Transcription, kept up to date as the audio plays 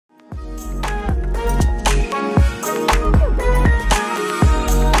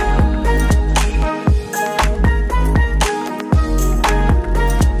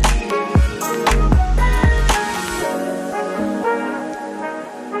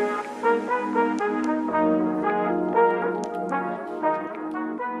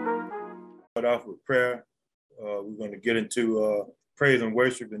off with prayer. We're going to get into praise and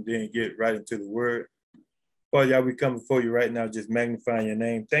worship and then get right into the word. Father, y'all, we come before you right now, just magnifying your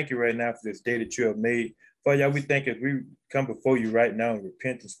name. Thank you right now for this day that you have made. Father, y'all, we thank you as we come before you right now in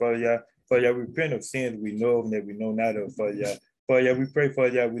repentance, Father, y'all. Father, y'all, we repent of sins we know of and that we know not of, Father, y'all. Father, y'all, we pray, Father,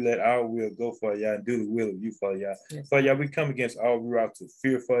 y'all, we let our will go, Father, y'all, and do the will of you, Father, y'all. Yes. Father, y'all, we come against all rocks of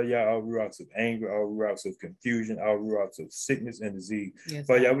fear, Father, y'all, all rocks of anger, all rocks of confusion, all rocks of sickness and disease. Yes,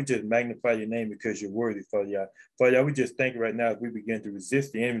 Father, y'all, we just magnify your name because you're worthy, Father, y'all. Father, y'all, we just thank you right now as we begin to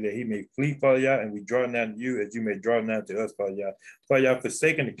resist the enemy that he may flee, Father, y'all, and we draw nigh to you as you may draw nigh to us, Father, y'all. Father, y'all,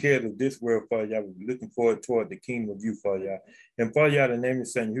 forsaking the cares of this world, Father, y'all, we're looking forward toward the kingdom of you, Father, y'all. And Father, y'all, in the name of the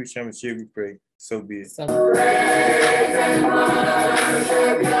Son, Yahushua HaMashiach, we pray. So be it. All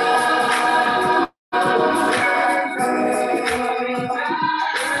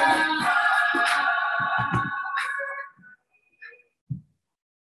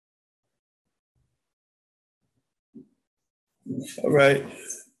right.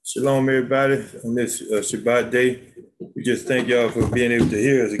 Shalom, everybody, on this Shabbat day. We just thank y'all for being able to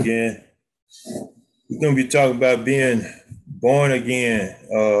hear us again. We're going to be talking about being born again.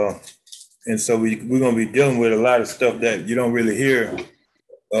 And so we're going to be dealing with a lot of stuff that you don't really hear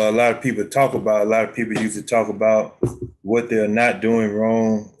a lot of people talk about. A lot of people used to talk about what they're not doing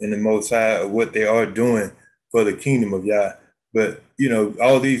wrong in the Most High or what they are doing for the kingdom of Yah. But, you know,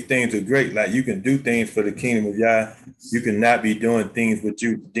 all these things are great. Like you can do things for the kingdom of Yah. You can not be doing things that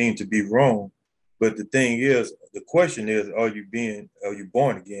you deem to be wrong. But the thing is, the question is, are you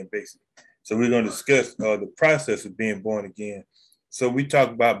born again, basically? So we're going to discuss the process of being born again. So we talk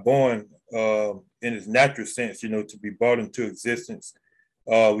about born in its natural sense, you know, to be brought into existence.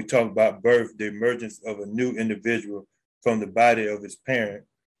 We talk about birth, the emergence of a new individual from the body of his parent.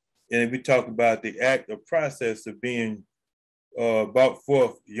 And we talk about the act or process of being brought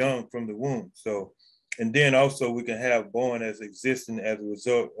forth young from the womb. So, and then also we can have born as existing as a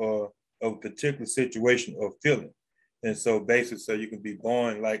result of a particular situation or feeling. And so basically, so you can be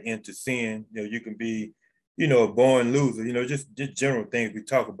born like into sin, you know, you can be, you know, a born loser, you know, just general things we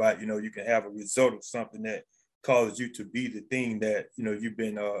talk about, you know, you can have a result of something that causes you to be the thing that, you know, you've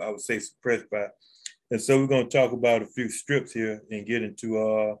been, I would say, suppressed by. And so we're going to talk about a few strips here and get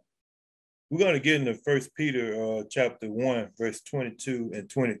into, we're going to get into 1 Peter chapter 1, verse 22 and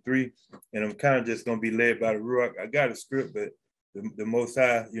 23. And I'm kind of just going to be led by the Ruach. I got a script, but the Most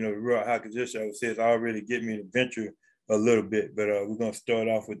High, you know, the Ruach HaKodesh, I would say, it's already getting me to venture a little bit. But we're going to start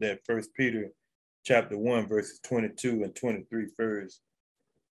off with that 1 Peter chapter 1, verses 22 and 23 first.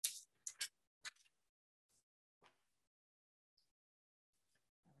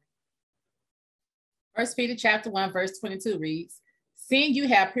 First Peter chapter 1, verse 22 reads, "Seeing you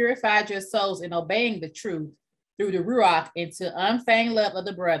have purified your souls in obeying the truth through the Ruach into unfeigned love of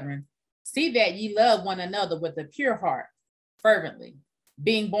the brethren, see that ye love one another with a pure heart, fervently,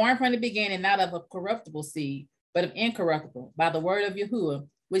 being born from the beginning not of a corruptible seed, but of incorruptible, by the word of Yahuwah,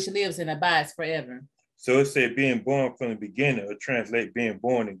 which lives and abides forever." So it said being born from the beginning, or translate being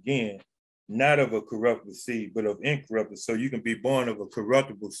born again, not of a corruptible seed, but of incorruptible. So you can be born of a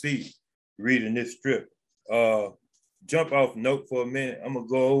corruptible seed. Reading this strip. Jump off note for a minute. I'm gonna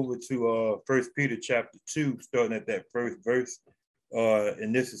go over to 1 Peter chapter 2, starting at that first verse.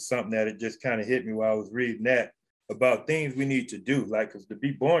 And this is something that it just kind of hit me while I was reading that about things we need to do. Like, because to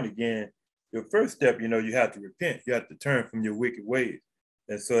be born again, your first step, you know, you have to repent. You have to turn from your wicked ways.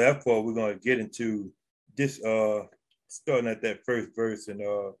 And so therefore we're going to get into this, starting at that first verse in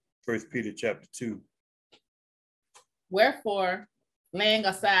 1 Peter chapter 2. "Wherefore, laying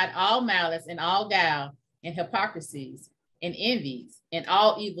aside all malice and all guile and hypocrisies and envies and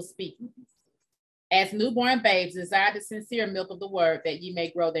all evil speakings, as newborn babes desire the sincere milk of the word, that ye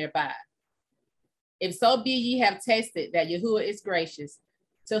may grow thereby. If so be ye have tasted that Yahuwah is gracious,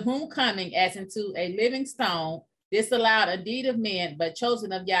 to whom coming as into a living stone, disallowed indeed of men, but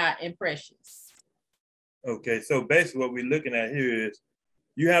chosen of Yah and precious." Okay, so basically what we're looking at here is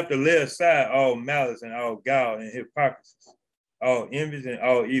you have to lay aside all malice and all guile and hypocrisy, all envies and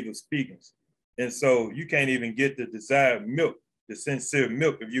all evil speakings. And so you can't even get the desired milk, the sincere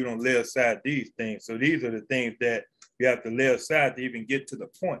milk, if you don't lay aside these things. So these are the things that you have to lay aside to even get to the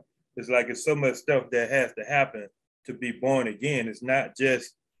point. It's like it's so much stuff that has to happen to be born again. It's not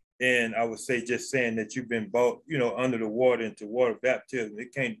just, and I would say just saying that you've been brought, you know, under the water into water baptism.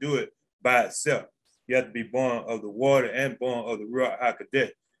 It can't do it by itself. You have to be born of the water and born of the Ruach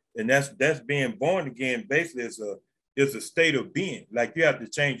HaKodesh. And that's being born again basically is a state of being. Like you have to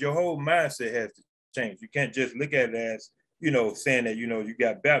change, your whole mindset has to change. You can't just look at it as, you know, saying that, you know, you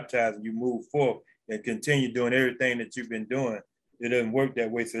got baptized and you move forward and continue doing everything that you've been doing It doesn't work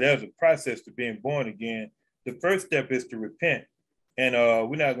that way. So there's a process to being born again. The first step is to repent. And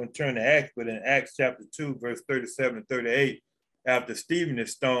we're not going to turn to Acts, but in Acts chapter 2, verse 37 and 38, after Stephen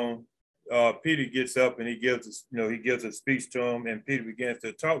is stoned, Peter gets up and he gives us, he gives a speech to him, and Peter begins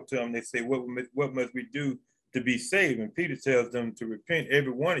to talk to him. They say, what must we do to be saved? And Peter tells them to repent,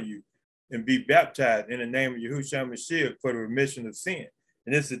 every one of you, and be baptized in the name of Yahushua Mashiach for the remission of sin.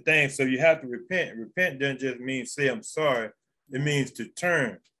 And this is the thing. So you have to repent. Repent doesn't just mean say I'm sorry. It means to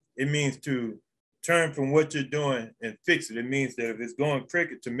turn. It means to turn from what you're doing and fix it. It means that if it's going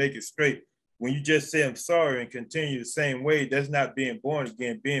crooked, to make it straight. When you just say I'm sorry and continue the same way, that's not being born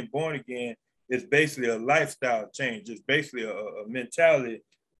again. Being born again is basically a lifestyle change. It's basically a mentality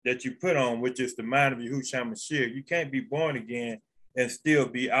that you put on, which is the mind of Yahushua Mashiach. You can't be born again and still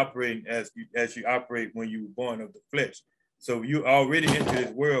be operating as you operate when you were born of the flesh. So you already into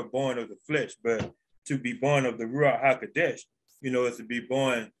this world born of the flesh, but to be born of the Ruach HaKodesh, is to be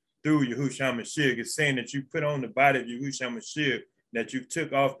born through Yahushua Mashiach. It's saying that you put on the body of Yahushua Mashiach, that you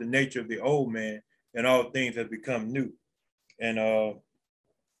took off the nature of the old man, and all things have become new. And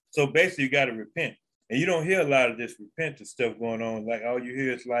so basically you got to repent. And you don't hear a lot of this repentance stuff going on. Like all you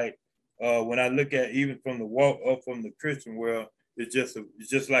hear is like, when I look at even from the walk up from the Christian world, it's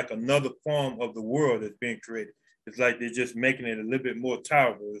just like another form of the world that's being created. It's like they're just making it a little bit more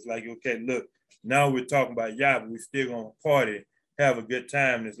tolerable. It's like, okay, look, now we're talking about Yah, but we're still gonna party, have a good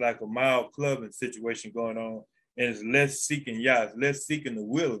time. It's like a mild clubbing situation going on. And it's less seeking Yah, it's less seeking the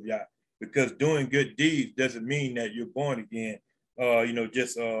will of Yah, because doing good deeds doesn't mean that you're born again.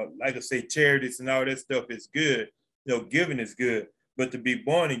 Like I say, charities and all that stuff is good. Giving is good, but to be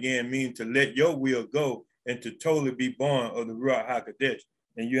born again means to let your will go and to totally be born of the Ruach HaKodesh.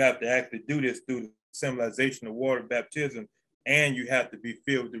 And you have to actually do this through the symbolization of water baptism, and you have to be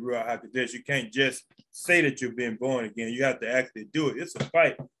filled with the Ruach HaKodesh. You can't just say that you're being born again. You have to actually do it. It's a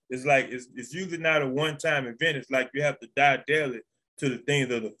fight. It's like, it's usually not a one-time event. It's like you have to die daily to the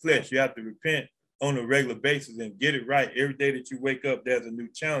things of the flesh. You have to repent on a regular basis and get it right. Every day that you wake up, there's a new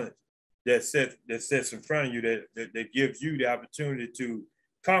challenge that sets in front of you that gives you the opportunity to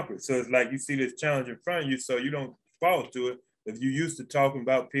conquer. So it's like you see this challenge in front of you, so you don't fall to it. If you're used to talking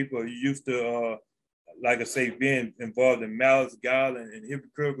about people, or you're used to, like I say, being involved in malice, guile, and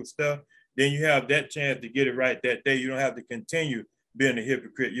hypocritical stuff, then you have that chance to get it right that day. You don't have to continue being a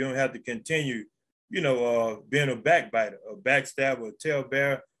hypocrite. You don't have to continue, being a backbiter, a backstabber, a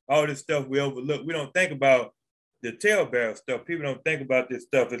talebearer, all this stuff we overlook. We don't think about the talebearer stuff. People don't think about this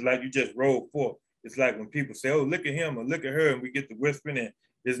stuff. It's like you just roll forth. It's like when people say, oh, look at him or look at her, and we get the whispering, and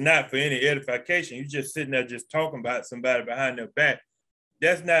it's not for any edification. You're just sitting there just talking about somebody behind their back.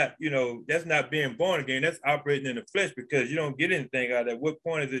 That's not being born again. That's operating in the flesh, because you don't get anything out of that. What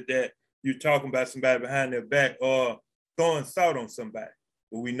point is it that you're talking about somebody behind their back or throwing salt on somebody?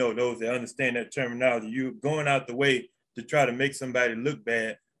 Well, we know those that understand that terminology. You're going out the way to try to make somebody look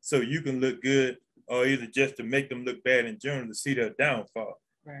bad so you can look good, or either just to make them look bad in general to see their downfall.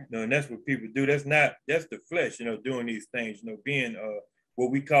 Right. And that's what people do. That's the flesh, doing these things, being what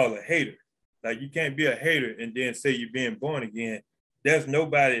we call a hater. Like you can't be a hater and then say you're being born again. There's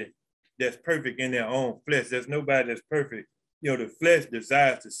nobody that's perfect in their own flesh. There's nobody that's perfect. The flesh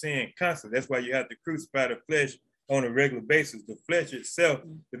desires to sin constantly. That's why you have to crucify the flesh on a regular basis. The flesh itself,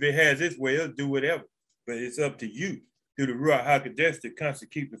 if it has its way, it'll do whatever. But it's up to you through the Ruach HaKodesh to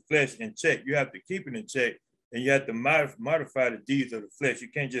constantly keep the flesh in check. You have to keep it in check, and you have to modify the deeds of the flesh. You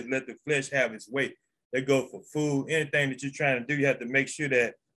can't just let the flesh have its way. They go for food, anything that you're trying to do, you have to make sure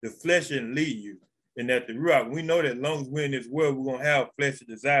that the flesh didn't lead you, and that the Ruach, we know that as long as we're in this world, we're going to have fleshly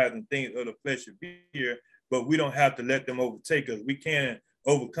desires and things of the flesh should be here, but we don't have to let them overtake us. We can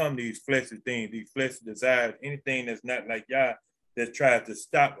overcome these fleshly things, these fleshly desires, anything that's not like Yah that tries to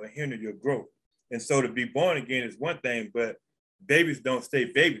stop or hinder your growth. And so to be born again is one thing, but babies don't stay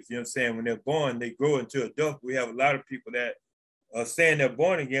babies. You know what I'm saying? When they're born, they grow into adults. We have a lot of people that are saying they're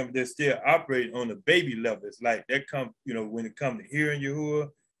born again, but they're still operating on the baby level. It's like that come, when it comes to hearing Yahuwah,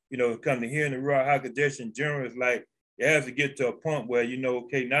 it comes to hearing the Ruach HaKodesh in general, it's like it has to get to a point where,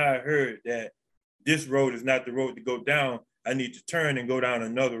 okay, now I heard that this road is not the road to go down. I need to turn and go down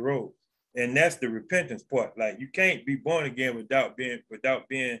another road. And that's the repentance part. Like you can't be born again without being,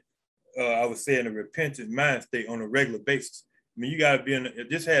 I would say, in a repentant mind state on a regular basis. I mean, you got to be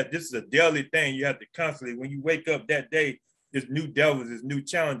this is a daily thing. You have to constantly, when you wake up that day, there's new devils, there's new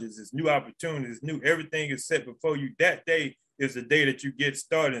challenges, there's new opportunities, everything is set before you. That day is the day that you get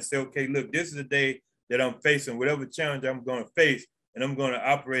started and say, okay, look, this is the day that I'm facing whatever challenge I'm going to face, and I'm going to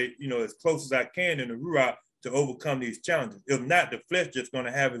operate, as close as I can in the Ruach to overcome these challenges. If not, the flesh just going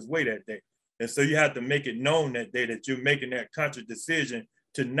to have its way that day. And so you have to make it known that day that you're making that conscious decision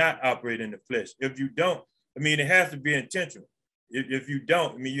to not operate in the flesh. If you don't, I mean, it has to be intentional. If you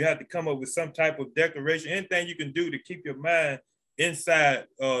don't, I mean, you have to come up with some type of declaration, anything you can do to keep your mind inside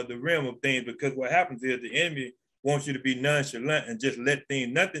the realm of things, because what happens is the enemy wants you to be nonchalant and just let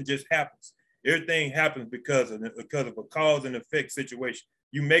things, nothing just happens. Everything happens because of a cause and effect situation.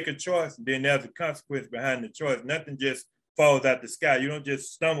 You make a choice, and then there's a consequence behind the choice. Nothing just falls out the sky. You don't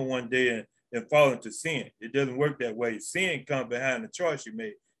just stumble one day and fall into sin. It doesn't work that way. Sin comes behind the choice you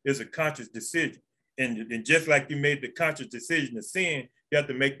made. It's a conscious decision. And just like you made the conscious decision to sin, you have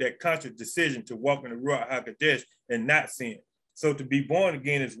to make that conscious decision to walk in the Ruach HaKodesh and not sin. So to be born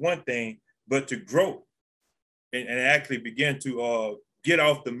again is one thing, but to grow and actually begin to get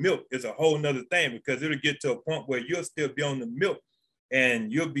off the milk is a whole nother thing, because it'll get to a point where you'll still be on the milk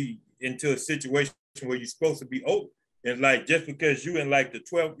and you'll be into a situation where you're supposed to be old. And like, just because you in like the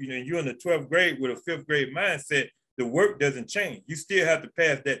 12th, you're in the 12th grade with a 5th grade mindset, the work doesn't change. You still have to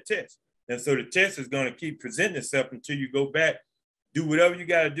pass that test. And so the test is going to keep presenting itself until you go back, do whatever you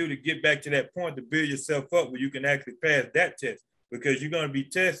got to do to get back to that point to build yourself up where you can actually pass that test, because you're going to be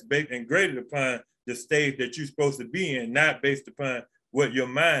tested based and graded upon the stage that you're supposed to be in, not based upon what your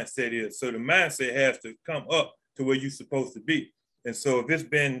mindset is. So the mindset has to come up to where you're supposed to be. And so if it's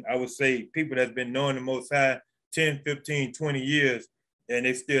been, I would say, people that's been knowing the Most High 10, 15, 20 years, and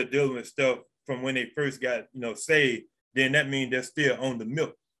they still dealing with stuff from when they first got, saved, then that means they're still on the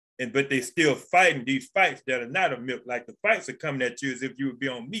milk. But they still fighting these fights that are not of milk. Like the fights are coming at you as if you would be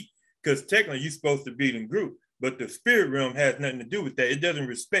on meat, because technically you're supposed to be in group. But the spirit realm has nothing to do with that. It doesn't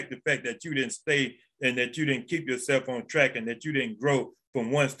respect the fact that you didn't stay and that you didn't keep yourself on track and that you didn't grow from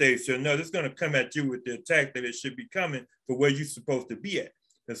one stage to another. It's going to come at you with the attack that it should be coming for where you're supposed to be at.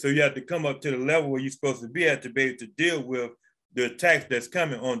 And so you have to come up to the level where you're supposed to be at to be able to deal with the attacks that's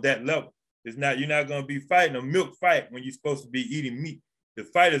coming on that level. You're not going to be fighting a milk fight when you're supposed to be eating meat. The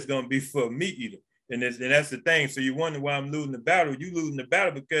fight is going to be for a meat eater. And that's the thing. So you wonder why I'm losing the battle. You losing the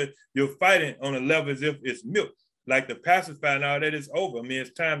battle because you're fighting on a level as if it's milk. Like the pacifier and all that is over. I mean,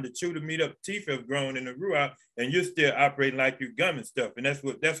 it's time to chew the meat up. Teeth have grown in the Ruach, and you're still operating like you're gumming stuff. And that's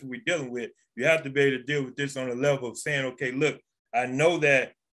what we're dealing with. You have to be able to deal with this on a level of saying, okay, look, I know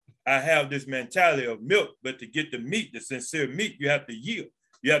that I have this mentality of milk, but to get the meat, the sincere meat, you have to yield.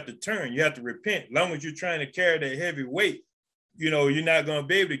 You have to turn. You have to repent. As long as you're trying to carry that heavy weight, you're not going to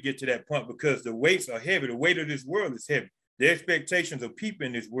be able to get to that point because the weights are heavy. The weight of this world is heavy. The expectations of people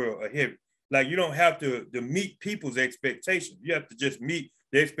in this world are heavy. Like, you don't have to meet people's expectations. You have to just meet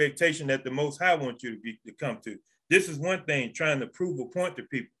the expectation that the Most High wants you to come to. This is one thing, trying to prove a point to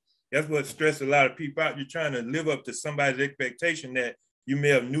people. That's what stresses a lot of people out. You're trying to live up to somebody's expectation that you may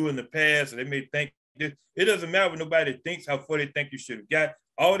have knew in the past, or they may think this. It doesn't matter what nobody thinks, how far they think you should have got.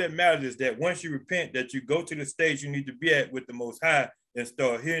 All that matters is that once you repent, that you go to the stage you need to be at with the Most High and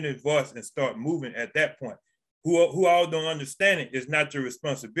start hearing his voice and start moving at that point. Who all don't understand it is not your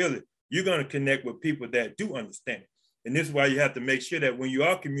responsibility. You're going to connect with people that do understand it. And this is why you have to make sure that when you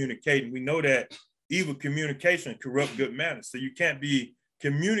are communicating, we know that evil communication corrupts good manners. So you can't be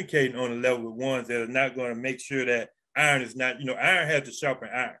communicating on a level with ones that are not going to make sure that iron is not, iron has to sharpen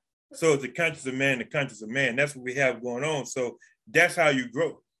iron. So it's the conscience of man, the conscience of man. That's what we have going on. So that's how you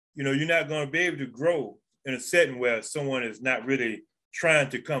grow. You're not going to be able to grow in a setting where someone is not really trying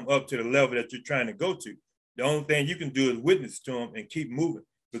to come up to the level that you're trying to go to. The only thing you can do is witness to them and keep moving.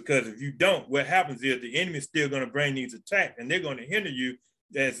 Because if you don't, what happens is the enemy is still going to bring these attacks, and they're going to hinder you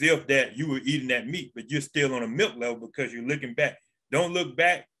as if that you were eating that meat, but you're still on a milk level because you're looking back. Don't look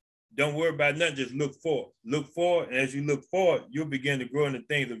back. Don't worry about nothing. Just look forward. Look forward, and as you look forward, you'll begin to grow in the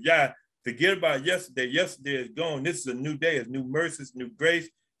things of Yah. Forget about yesterday. Yesterday is gone. This is a new day. It's new mercies, new grace,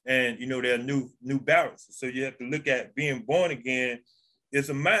 and there are new battles. So you have to look at being born again. It's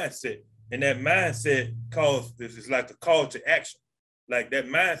a mindset, and that mindset is like a call to action. Like that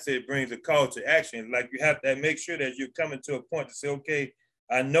mindset brings a call to action. Like you have to make sure that you're coming to a point to say, okay,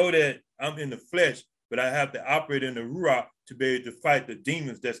 I know that I'm in the flesh, but I have to operate in the Ruach to be able to fight the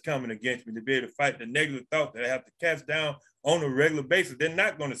demons that's coming against me, to be able to fight the negative thoughts that I have to cast down on a regular basis. They're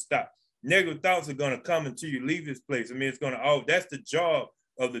not going to stop. Negative thoughts are going to come until you leave this place. I mean, it's going to that's the job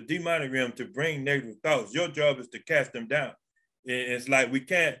of the demonic realm, to bring negative thoughts. Your job is to cast them down. And it's like we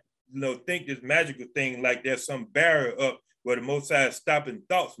can't think this magical thing like there's some barrier up where the Most High is stopping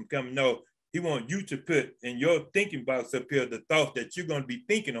thoughts from coming. No, he wants you to put in your thinking box up here the thoughts that you're going to be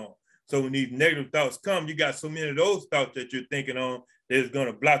thinking on. So when these negative thoughts come, you got so many of those thoughts that you're thinking on that is going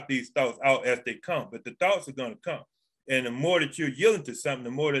to block these thoughts out as they come. But the thoughts are going to come. And the more that you're yielding to something,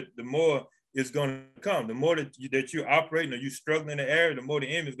 the more is going to come. The more that you're operating or you struggling in the area, the more the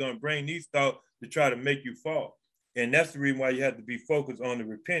enemy is going to bring these thoughts to try to make you fall. And that's the reason why you have to be focused on the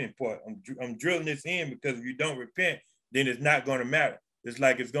repenting part. I'm drilling this in because if you don't repent, then it's not going to matter. It's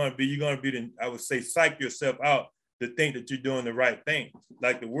like you're going to be, I would say, psych yourself out to think that you're doing the right thing.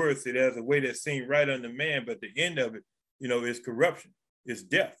 Like the word said, there's a way that's seen right under man, but the end of it, is corruption, it's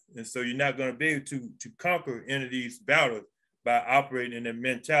death. And so you're not going to be able to conquer any of these battles by operating in the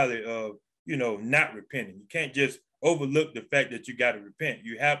mentality of, not repenting. You can't just overlook the fact that you got to repent.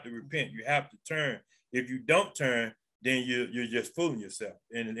 You have to repent. You have to turn. If you don't turn, then you're just fooling yourself.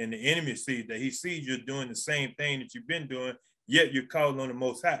 And the enemy sees that. He sees you're doing the same thing that you've been doing, yet you're calling on the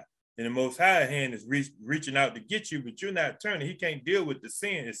Most High. And the Most High hand is reaching out to get you, but you're not turning. He can't deal with the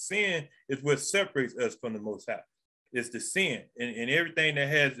sin. Sin is what separates us from the Most High. It's the sin. And everything that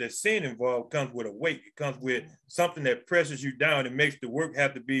has that sin involved comes with a weight. It comes with something that presses you down and makes the work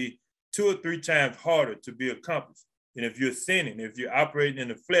have to be 2 or 3 times harder to be accomplished. And if you're sinning, if you're operating in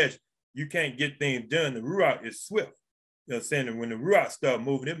the flesh, you can't get things done. The Ruach is swift. You know what I'm saying? And when the Ruach starts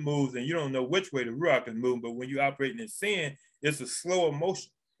moving, it moves and you don't know which way the Ruach is moving. But when you're operating in sin, it's a slower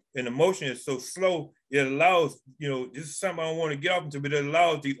motion. And the motion is so slow, it allows, this is something I don't want to get off into, but it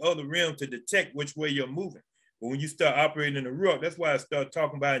allows these other realms to detect which way you're moving. But when you start operating in the Ruach, that's why I start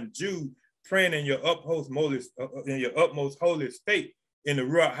talking about in Jude, praying in your utmost holy state in the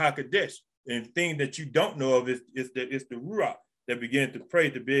Ruach HaKodesh. And things that you don't know of is the Ruach that begin to pray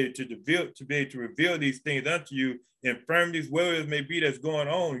to be able to reveal these things unto you, infirmities, whatever it may be that's going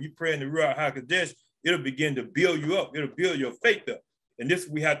on. You pray in the Ruach HaKodesh, it'll begin to build you up. It'll build your faith up. And this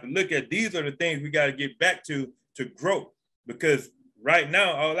we have to look at. These are the things we got to get back to grow. Because right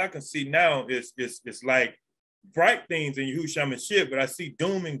now, all I can see now is like bright things in Yahushua Mashiach, but I see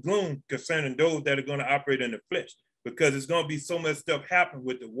doom and gloom concerning those that are going to operate in the flesh. Because it's going to be so much stuff happening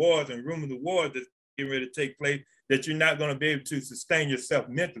with the wars and rumors of wars that's getting ready to take place that you're not going to be able to sustain yourself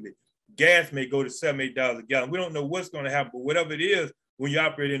mentally. Gas may go to $7, $8 a gallon. We don't know what's going to happen, but whatever it is, when you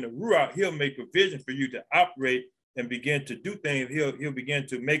operate in the Ruach, he'll make a vision for you to operate and begin to do things. He'll begin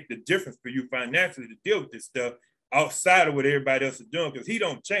to make the difference for you financially to deal with this stuff outside of what everybody else is doing, because he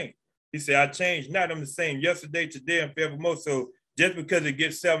don't change. He said, I changed not. I'm the same yesterday, today, and forevermore. So just because it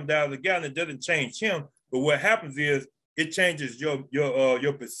gets $7 a gallon, it doesn't change him. But what happens is it changes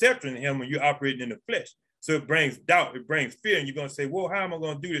your perception of him when you're operating in the flesh. So it brings doubt, it brings fear, and you're gonna say, well, how am I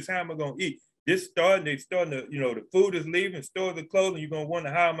gonna do this? How am I gonna eat? They're starting to, the food is leaving, stores are closing, you're gonna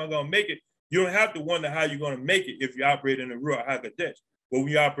wonder, how am I gonna make it? You don't have to wonder how you're gonna make it if you operate in the Ruach HaKodesh. But when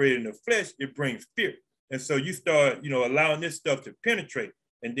you operate in the flesh, it brings fear. And so you start, allowing this stuff to penetrate.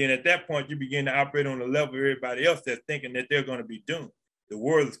 And then at that point, you begin to operate on the level of everybody else that's thinking that they're gonna be doomed. The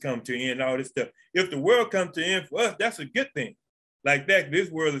world has come to an end, all this stuff. If the world comes to an end for us, that's a good thing. Like that, this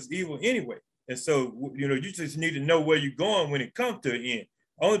world is evil anyway. And so, you just need to know where you're going when it comes to an end.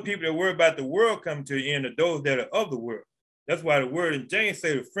 Only people that worry about the world coming to an end are those that are of the world. That's why the word in James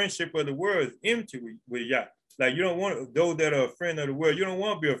say the friendship of the world is enmity with Yah. Like you don't want those that are a friend of the world. You don't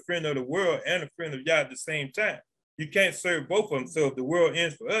want to be a friend of the world and a friend of Yah at the same time. You can't serve both of them. So if the world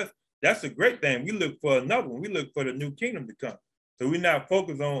ends for us, that's a great thing. We look for another one. We look for the new kingdom to come. So we're not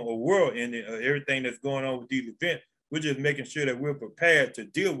focused on a world ending, everything that's going on with these events. We're just making sure that we're prepared to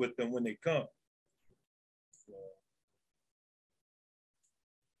deal with them when they come.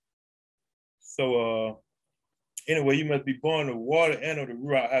 So anyway, you must be born of water and of the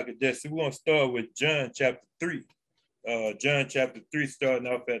Ruach HaKodesh. So we're going to start with John chapter 3. John chapter 3, starting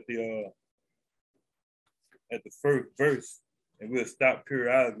off at the first verse. And we'll stop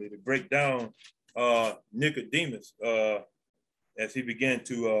periodically to break down Nicodemus as he began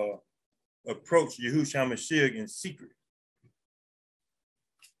to approach Yahushua Mashiach in secret.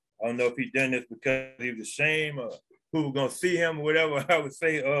 I don't know if he done this because he was ashamed or who was going to see him or whatever I would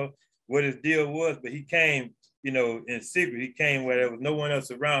say what his deal was, but he came, in secret. He came where there was no one else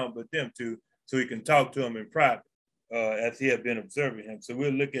around but them two, so he can talk to him in private as he had been observing him. So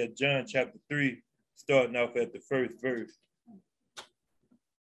we'll look at John chapter 3, starting off at the first verse.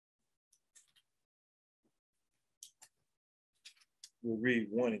 We'll read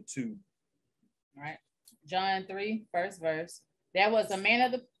 1 and 2. All right. John 3, first verse. There was a man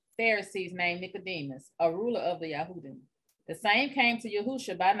of the Pharisees named Nicodemus, a ruler of the Yahudim. The same came to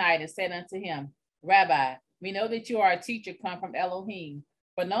Yahushua by night and said unto him, Rabbi, we know that you are a teacher come from Elohim,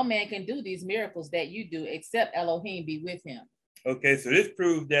 for no man can do these miracles that you do except Elohim be with him. Okay, so this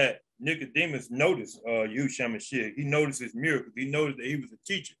proves that Nicodemus noticed Yahushua Mashiach. He noticed his miracles. He noticed that he was a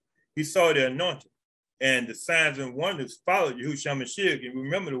teacher. He saw the anointing. And the signs and wonders followed Yahushua Mashiach. And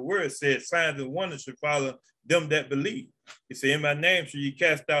remember, the word said signs and wonders should follow them that believe. He said, in my name shall you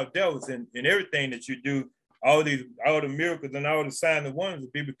cast out devils, and everything that you do, all the miracles and all the signs and wonders will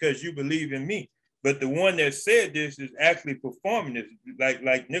be because you believe in me. But the one that said this is actually performing this.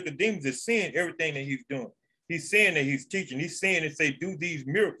 Like Nicodemus is seeing everything that he's doing. He's seeing that he's teaching. He's seeing it say, do these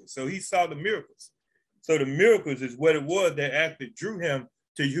miracles. So he saw the miracles. So the miracles is what it was that actually drew him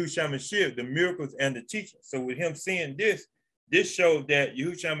to Yahushua Mashiach, the miracles and the teaching. So with him seeing this showed that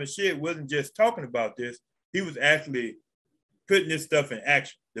Yahushua Mashiach wasn't just talking about this. He was actually putting this stuff in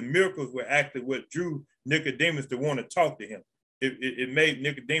action. The miracles were actually what drew Nicodemus to want to talk to him. It made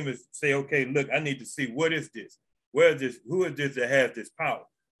Nicodemus say, okay, look, I need to see, what is this? Where is this? Who is this that has this power?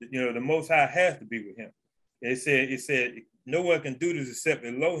 You know, the Most High has to be with him. And it said, no one can do this except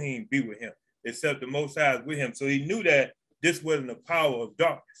Elohim be with him, except the Most High is with him. So he knew that this wasn't the power of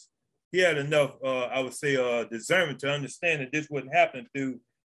darkness. He had enough, I would say, discernment to understand that this wasn't happening through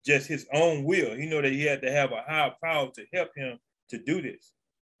just his own will. He knew that he had to have a higher power to help him to do this.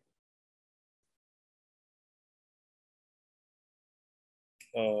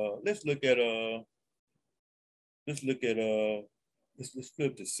 Let's flip to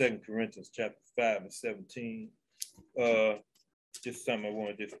 2 Corinthians chapter 5 and 17. Just something I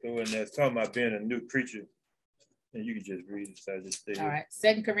want to just throw in there. It's talking about being a new creature. And you can just read it. So I just stay. All right.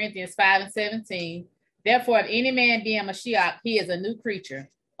 2 Corinthians 5 and 17. Therefore, if any man be a Mashiach, he is a new creature.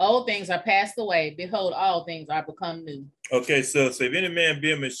 Old things are passed away. Behold, all things are become new. Okay, so if any man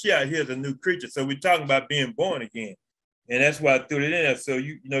be a Mashiach, he is a new creature. So we're talking about being born again. And that's why I threw it in there. So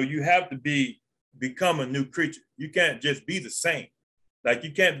you have to become a new creature. You can't just be the same. Like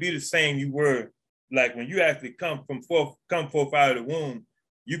you can't be the same you were. Like when you actually come forth out of the womb,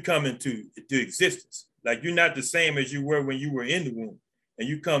 you come into existence. Like you're not the same as you were when you were in the womb, and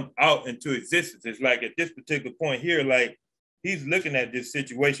you come out into existence. It's like at this particular point here, like he's looking at this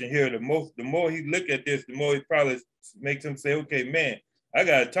situation here. The more he look at this, the more it probably makes him say, okay, man, I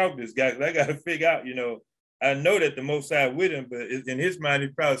got to talk to this guy because I got to figure out, I know that the Most High with him, but in his mind,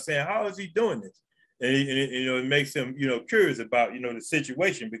 he's probably saying, how is he doing this? And it makes him, curious about, the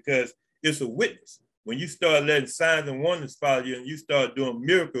situation because it's a witness. When you start letting signs and wonders follow you and you start doing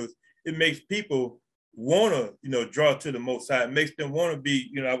miracles, it makes people want to, draw to the Most High. It makes them want to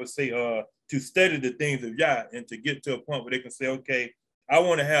be, I would say, to study the things of Yah and to get to a point where they can say, okay, I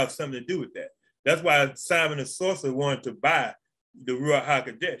want to have something to do with that. That's why Simon the sorcerer wanted to buy the Ruach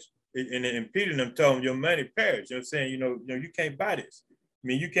HaKodesh. And Peter and them told him, your money perish. You know what I'm saying? You can't buy this. I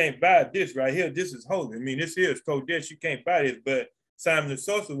mean, you can't buy this right here. This is holy. I mean, this here is Kodesh. You can't buy this. But Simon the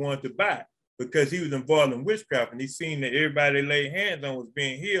sorcerer wanted to buy it because he was involved in witchcraft and he seen that everybody they laid hands on was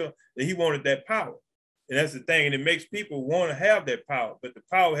being healed, that he wanted that power. And that's the thing. And it makes people want to have that power. But the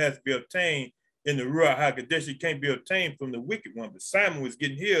power has to be obtained in the Ruach HaKodesh. It can't be obtained from the wicked one. But Simon was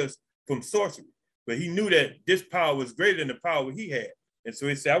getting his from sorcery. But he knew that this power was greater than the power he had. And so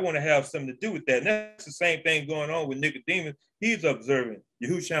he said, I want to have something to do with that. And that's the same thing going on with Nicodemus. He's observing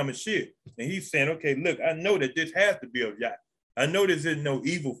Yahushua Mashiach. And he's saying, okay, look, I know that this has to be of Yah. I know this isn't no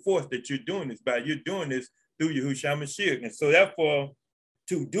evil force that you're doing this by. You're doing this through Yahushua Mashiach. And so therefore,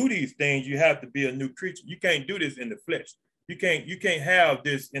 to do these things, you have to be a new creature. You can't do this in the flesh. You can't have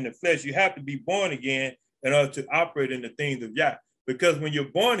this in the flesh. You have to be born again in order to operate in the things of Yah. Because when you're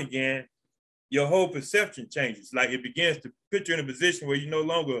born again, your whole perception changes. Like it begins to put you in a position where you're no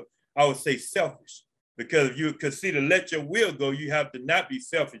longer, I would say, selfish. Because to let your will go, you have to not be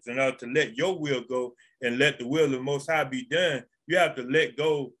selfish. In order to let your will go and let the will of the Most High be done, you have to let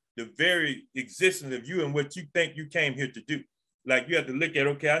go the very existence of you and what you think you came here to do. Like you have to look at,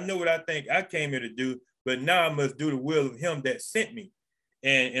 okay, I know what I think I came here to do, but now I must do the will of him that sent me.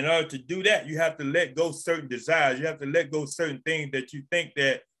 And in order to do that, you have to let go certain desires. You have to let go certain things that you think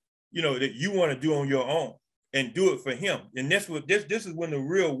that, that you want to do on your own and do it for him. And that's what this is when the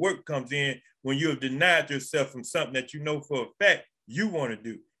real work comes in, when you have denied yourself from something that you know for a fact you want to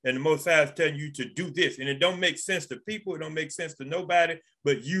do. And the Most High is telling you to do this. And it don't make sense to people. It don't make sense to nobody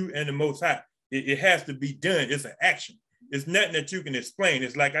but you and the Most High. It has to be done. It's an action. It's nothing that you can explain.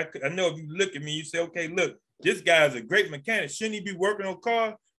 It's like, I know if you look at me, you say, okay, look, this guy is a great mechanic. Shouldn't he be working on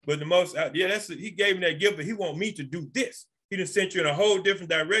cars? But the Most High, he gave me that gift, but he want me to do this. He done sent you in a whole different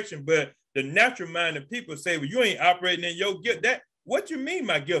direction. But the natural minded people say, well, you ain't operating in your gift. What you mean,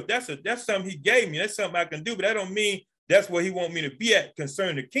 my gift? That's something he gave me. That's something I can do. But that don't mean that's where he want me to be at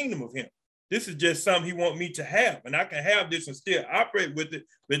concerning the kingdom of him. This is just something he want me to have. And I can have this and still operate with it.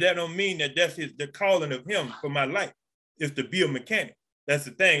 But that don't mean that that's the calling of him for my life is to be a mechanic. That's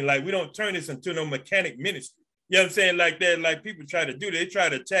the thing. Like, we don't turn this into no mechanic ministry. You know what I'm saying? Like that, like people try to do, they try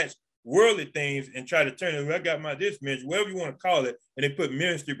to attach worldly things and try to turn it. I got my this ministry, whatever you want to call it, and they put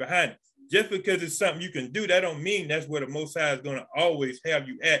ministry behind it. Just because it's something you can do, that don't mean that's where the Most High is going to always have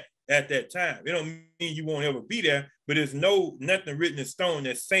you at that time. It don't mean you won't ever be there, but there's nothing written in stone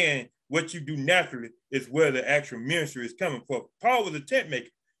that's saying what you do naturally is where the actual ministry is coming from. Paul was a tent maker.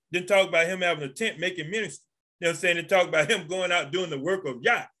 Didn't talk about him having a tent making ministry. You know what I'm saying? They talk about him going out doing the work of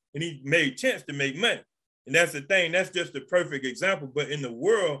Yah, and he made tents to make money. And that's the thing. That's just a perfect example. But in the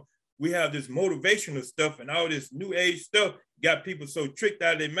world, we have this motivational stuff and all this new age stuff got people so tricked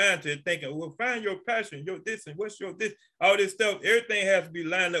out of their mind to thinking, well, find your passion, your this, and what's your this, all this stuff. Everything has to be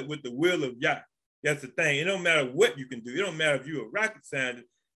lined up with the will of Yah. That's the thing. It don't matter what you can do. It don't matter if you're a rocket scientist.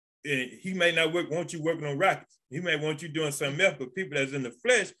 He may not want you working on rockets. He may want you doing something else, but people that's in the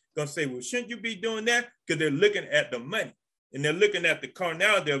flesh gonna say, well, shouldn't you be doing that? Because they're looking at the money. And they're looking at the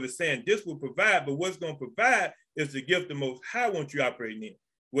carnality of it saying, this will provide, but what's gonna provide is the gift the Most High wants you operating in.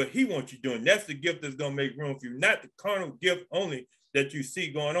 What he wants you doing. That's the gift that's gonna make room for you, not the carnal gift only that you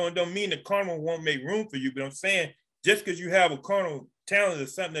see going on. Don't mean the carnal won't make room for you, but I'm saying just because you have a carnal talent or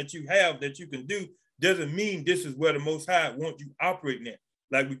something that you have that you can do, doesn't mean this is where the Most High wants you operating at.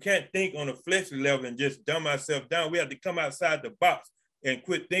 Like we can't think on a fleshly level and just dumb ourselves down. We have to come outside the box and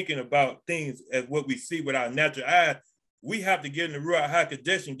quit thinking about things as what we see with our natural eyes. We have to get in the Ruach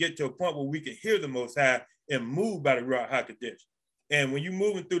HaKodesh and get to a point where we can hear the Most High and move by the Ruach HaKodesh. And when you're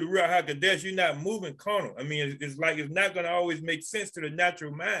moving through the Ruach HaKodesh, you're not moving carnal. I mean, it's like it's not going to always make sense to the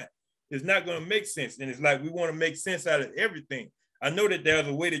natural mind. It's not going to make sense. And it's like we want to make sense out of everything. I know that there's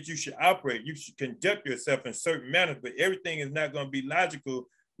a way that you should operate. You should conduct yourself in certain manners, but everything is not going to be logical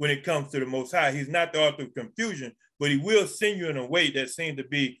when it comes to the Most High. He's not the author of confusion, but he will send you in a way that seems to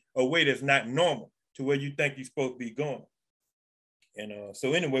be a way that's not normal to where you think you're supposed to be going. And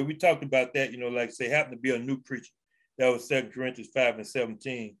so anyway, we talked about that, like I say, happen to be a new creature. That was 2 Corinthians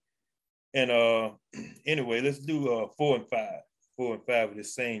 5:17. And anyway, let's do 4 and 5. 4 and 5 of the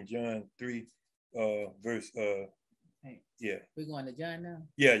same John 3 verse. Yeah. We're going to John now?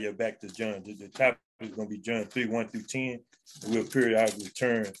 Yeah, back to John. The topic is going to be John 3, 1 through 10. We'll periodically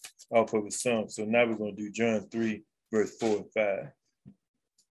turn off of some. So now we're going to do John 3, verse 4 and 5.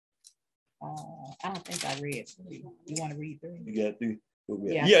 I don't think I read 3. You want to read 3? You got 3?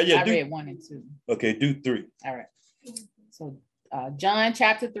 Yeah, I read 1 and 2. Okay, do 3. All right. So John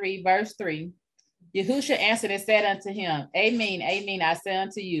chapter 3, verse 3. Yahushua answered and said unto him, Amen, amen, I say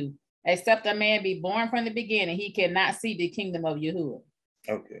unto you, except a man be born from the beginning, he cannot see the kingdom of Yahuwah.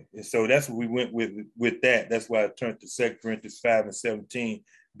 Okay, and so that's what we went with that. That's why I turned to 2 Corinthians 5:17,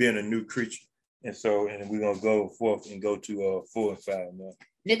 being a new creature. And so, and we're going to go forth and go to 4 and 5 now.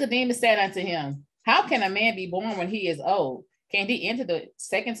 Nicodemus said unto him, how can a man be born when he is old? Can he enter the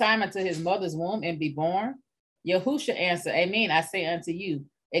second time into his mother's womb and be born? Yahushua answered, Amen, I say unto you,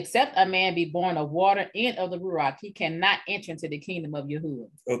 except a man be born of water and of the Ruach, he cannot enter into the kingdom of Yahuwah.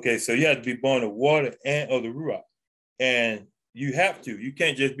 Okay, so you have to be born of water and of the Ruach. And you have to. You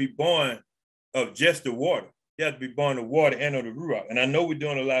can't just be born of just the water. You have to be born of water and of the Ruach. And I know we're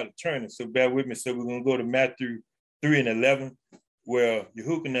doing a lot of turning, so bear with me. So we're going to go to Matthew 3 and 11, where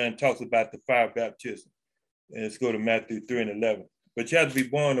Yehukanan talks about the fire baptism. And let's go to Matthew 3 and 11. But you have to be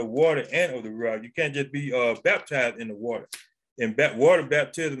born of water and of the Ruach. You can't just be baptized in the water. And water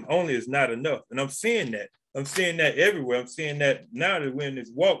baptism only is not enough. And I'm seeing that. I'm seeing that everywhere. I'm seeing that now that we're in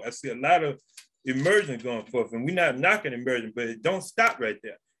this walk, I see a lot of immersion going forth. And we're not knocking immersion, but it don't stop right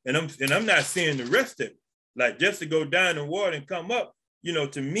there. And I'm not seeing the rest of it. Like just to go down in water and come up,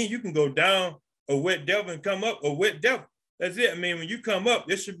 to me, you can go down a wet devil and come up a wet devil. That's it. I mean, when you come up,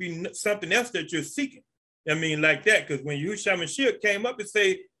 there should be something else that you're seeking. I mean, like that, because when Yahushua Mashiach came up and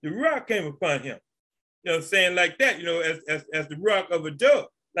say the Ruach came upon him, saying like that, as the Ruach of a dove,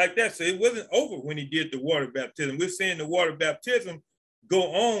 like that. So it wasn't over when he did the water baptism. We're seeing the water baptism go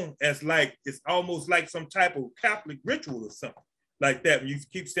on as like, it's almost like some type of Catholic ritual or something like that. You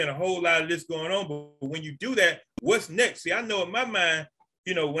keep seeing a whole lot of this going on, but when you do that, what's next? See, I know in my mind,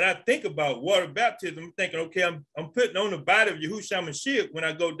 when I think about water baptism, I'm thinking, okay, I'm putting on the body of Yahushua Mashiach. When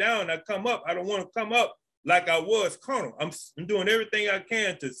I go down, I come up. I don't want to come up like I was carnal. I'm doing everything I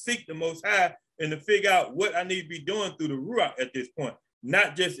can to seek the Most High and to figure out what I need to be doing through the Ruach at this point.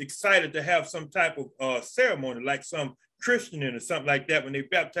 Not just excited to have some type of ceremony like some Christian or something like that when they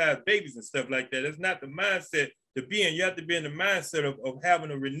baptize babies and stuff like that. That's not the mindset to be in. You have to be in the mindset of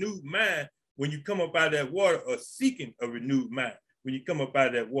having a renewed mind when you come up out of that water, or seeking a renewed mind when you come up out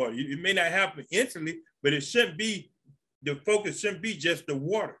of that water. It may not happen instantly, but it shouldn't be, the focus shouldn't be just the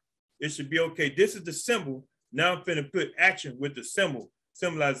water. It should be, okay, this is the symbol. Now I'm finna put action with the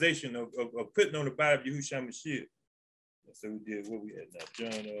symbolization of putting on the body of Yahushua Mashiach. So we did what we had now.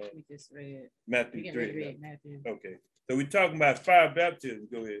 John, we just read Matthew 3. Matthew. Okay. So we're talking about fire baptism.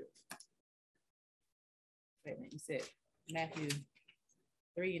 Go ahead. wait a minute, you said Matthew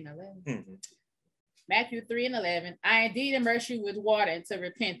 3 and 11. Mm-hmm. Matthew 3 and 11. I indeed immerse you with water into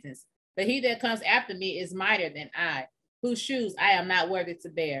repentance, but he that comes after me is mightier than I, whose shoes I am not worthy to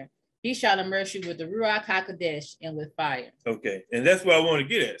bear. He shall immerse you with the Ruach HaKodesh and with fire. Okay, and that's what I want to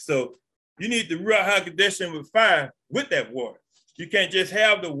get at. So you need the Ruach HaKodesh and with fire with that water. You can't just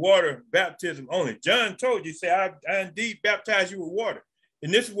have the water baptism only. John told you, say, I indeed baptize you with water.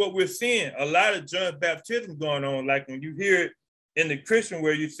 And this is what we're seeing. A lot of John's baptism going on. Like when you hear it in the Christian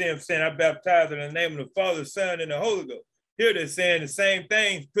where you see him saying, I baptize in the name of the Father, Son, and the Holy Ghost. Here they're saying the same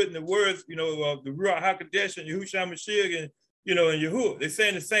things, putting the words, the Ruach HaKodesh and Yahushua Mashiach and, and Yahuwah. They're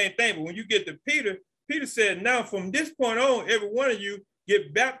saying the same thing. But when you get to Peter, Peter said, now from this point on, every one of you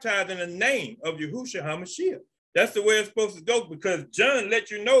get baptized in the name of Yahushua HaMashiach. That's the way it's supposed to go, because John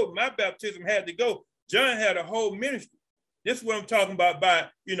let you know my baptism had to go. John had a whole ministry. This is what I'm talking about by,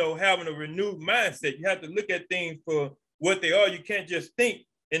 having a renewed mindset. You have to look at things for what they are. You can't just think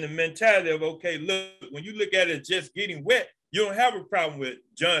in the mentality of, okay, look, when you look at it just getting wet, you don't have a problem with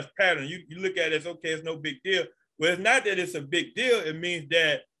John's pattern. You look at it as, okay, it's no big deal. Well, it's not that it's a big deal. It means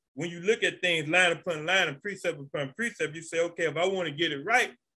that when you look at things line upon line and precept upon precept, you say, okay, if I want to get it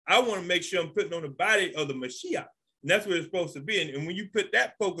right, I want to make sure I'm putting on the body of the Mashiach. And that's what it's supposed to be. And when you put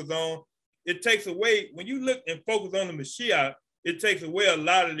that focus on, it takes away, when you look and focus on the Mashiach, it takes away a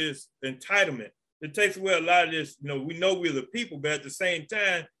lot of this entitlement. It takes away a lot of this, we know we're the people, but at the same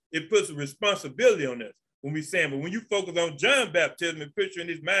time, it puts a responsibility on us when we're saying, but when you focus on John baptism and picture in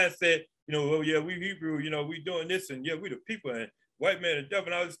his mindset, oh yeah, we Hebrew, we doing this, and yeah, we the people, and white man and devil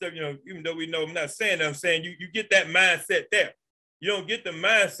and all this stuff, even though we know, I'm not saying that, I'm saying you get that mindset there. You don't get the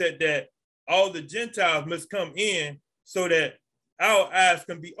mindset that all the Gentiles must come in so that our eyes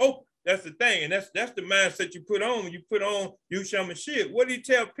can be open. That's the thing. And that's the mindset you put on when you put on Yahushua Mashiach. What did he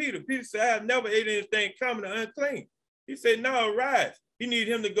tell Peter? Peter said, I have never ate anything common or unclean. He said, no, arise. He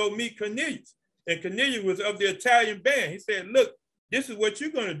needed him to go meet Cornelius. And Cornelius was of the Italian band. He said, look, this is what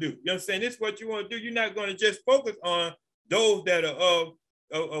you're going to do. You know what I'm saying? This is what you want to do. You're not going to just focus on those that are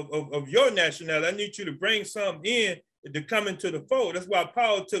of your nationality. I need you to bring some in to come into the fold. That's why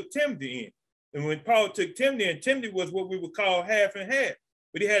Paul took Timothy in. And when Paul took Timothy in, Timothy was what we would call half and half.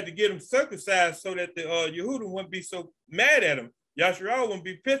 But he had to get him circumcised so that the Yehudim wouldn't be so mad at him. Yashar wouldn't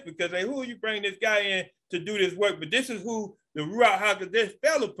be pissed because, hey, who are you bringing this guy in to do this work? But this is who the Ruach HaKodesh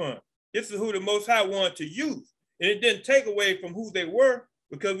fell upon. This is who the Most High wanted to use. And it didn't take away from who they were,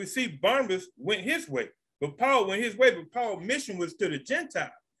 because we see Barnabas went his way. But Paul went his way, but Paul's mission was to the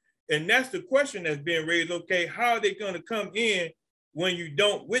Gentiles. And that's the question that's being raised. Okay, how are they going to come in when you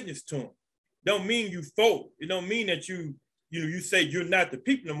don't witness to them? Don't mean you fold. It don't mean that you say you're not the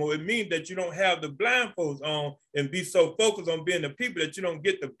people no more. It means that you don't have the blindfolds on and be so focused on being the people that you don't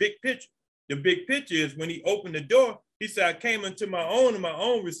get the big picture. The big picture is when he opened the door, he said, I came unto my own and my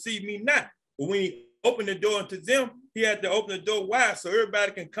own received me not. But when he opened the door unto them, he had to open the door wide so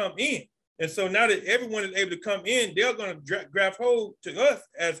everybody can come in. And so now that everyone is able to come in, they're going to grab hold to us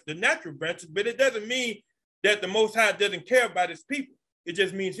as the natural branches. But it doesn't mean that the Most High doesn't care about his people. It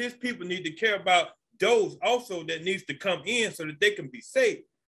just means his people need to care about those also that needs to come in so that they can be saved.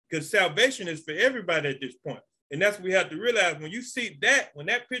 Because salvation is for everybody at this point. And that's what we have to realize. When you see that, when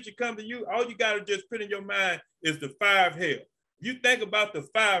that picture comes to you, all you got to just put in your mind is the fire of hell. You think about the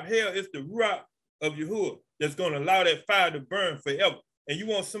fire of hell, it's the Ruach of Yahuwah that's going to allow that fire to burn forever. And you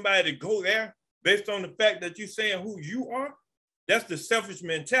want somebody to go there based on the fact that you're saying who you are? That's the selfish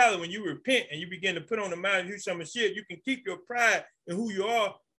mentality. When you repent and you begin to put on the mind of Yahushua Mashiach, you can keep your pride in who you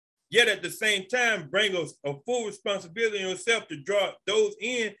are, yet at the same time bring us a full responsibility in yourself to draw those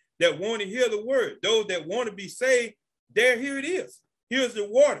in that want to hear the word. Those that want to be saved, here it is. Here's the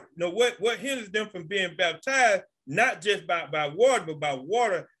water. What hinders them from being baptized, not just by water, but by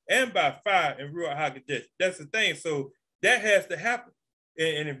water and by fire and Ruach HaKodesh. That's the thing. So that has to happen.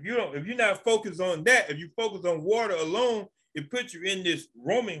 And if you're not focused on that, if you focus on water alone, it puts you in this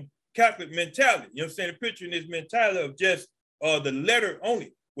Roman Catholic mentality. You know what I'm saying? It puts you in this mentality of just the letter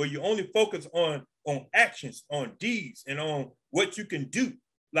only, where you only focus on actions, on deeds, and on what you can do.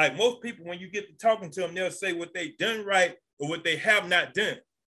 Like most people, when you get to talking to them, they'll say what they done right or what they have not done.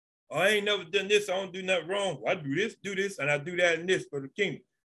 Oh, I ain't never done this. I don't do nothing wrong. Well, I do this, and I do that and this for the kingdom.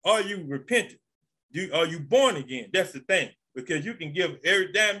 Are you repentant? Are you born again? That's the thing. Because you can give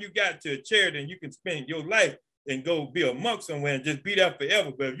every dime you got to a charity and you can spend your life and go be a monk somewhere and just be there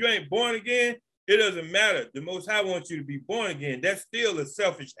forever. But if you ain't born again, it doesn't matter. The Most High wants you to be born again. That's still a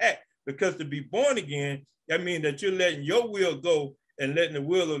selfish act, because to be born again, that means that you're letting your will go and letting the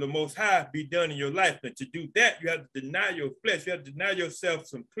will of the Most High be done in your life. And to do that, you have to deny your flesh. You have to deny yourself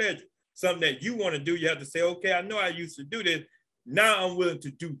some pleasure. something that you want to do, you have to say, okay, I know I used to do this. Now I'm willing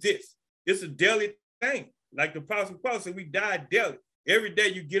to do this. It's a daily thing. Like the Apostle Paul said, we die daily. Every day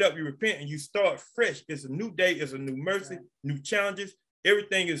you get up, you repent, and you start fresh. It's a new day. It's a new mercy, new challenges.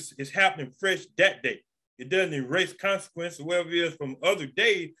 Everything is happening fresh that day. It doesn't erase consequence or whatever it is from other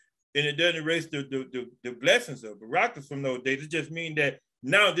days, and it doesn't erase the blessings of miraculous from those days. It just means that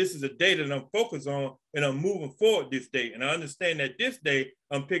now this is a day that I'm focused on, and I'm moving forward this day. And I understand that this day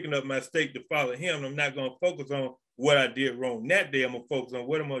I'm picking up my stake to follow him. I'm not going to focus on what I did wrong that day. I'm going to focus on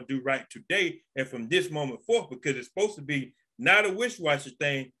what I'm going to do right today and from this moment forth, because it's supposed to be not a wish-washy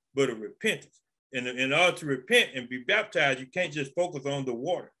thing, but a repentance. And in order to repent and be baptized, you can't just focus on the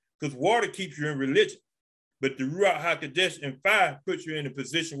water, because water keeps you in religion. But the Ruach HaKodesh and fire puts you in a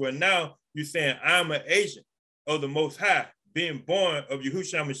position where now you're saying, I'm an agent of the Most High, being born of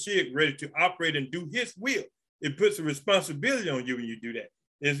Yahushua Mashiach, ready to operate and do his will. It puts a responsibility on you when you do that.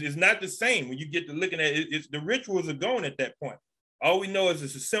 It's not the same when you get to looking at it. The rituals are gone at that point. All we know is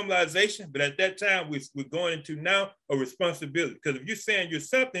it's a symbolization, but at that time, we're going into now a responsibility. Because if you're saying you're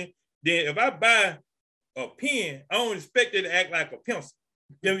something, then if I buy a pen, I don't expect it to act like a pencil.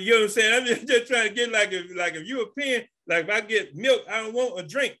 You know what I'm saying? I'm just trying to get like if you're a pen, like if I get milk, I don't want a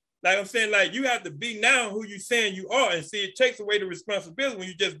drink. Like I'm saying, like you have to be now who you saying you are, and see, it takes away the responsibility when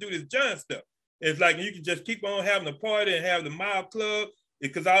you just do this John stuff. It's like you can just keep on having a party and have the mile club,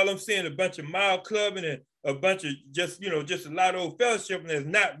 because all I'm seeing a bunch of mile clubbing and a bunch of just a lot of old fellowship, and it's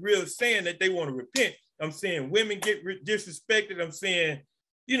not real saying that they want to repent. I'm seeing women get disrespected. I'm seeing,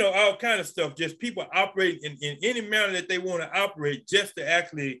 all kind of stuff. Just people operate in any manner that they want to operate just to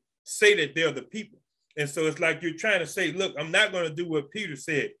actually say that they're the people. And so it's like you're trying to say, look, I'm not going to do what Peter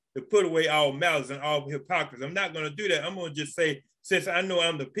said, to put away all malice and all hypocrisy. I'm not going to do that. I'm going to just say, since I know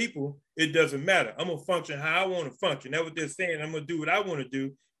I'm the people, it doesn't matter. I'm going to function how I want to function. That's what they're saying. I'm going to do what I want to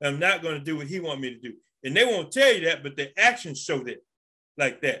do. I'm not going to do what he wants me to do. And they won't tell you that, but their actions show that,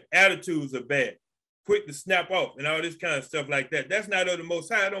 like that. Attitudes are bad, quick to snap off, and all this kind of stuff like that. That's not of the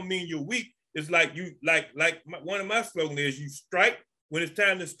Most High. I don't mean you're weak. It's like you, one of my slogans is, you strike when it's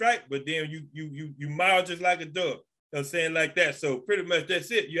time to strike, but then you mild just like a dove. You know what I'm saying, like that. So pretty much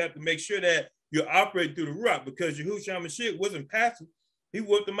that's it. You have to make sure that you operate through the Ruach, because Yahushua Mashiach wasn't passive. He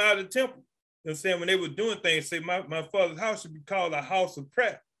whooped them out of the temple. You know what I'm saying? When they were doing things, say, my father's house should be called a house of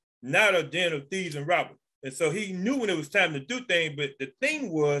prayer, not a den of thieves and robbers. And so he knew when it was time to do things, but the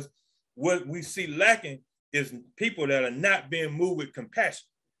thing was, what we see lacking is people that are not being moved with compassion.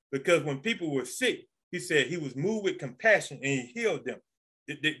 Because when people were sick, he said he was moved with compassion and he healed them.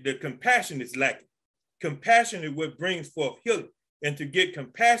 The compassion is lacking. Compassion is what brings forth healing. And to get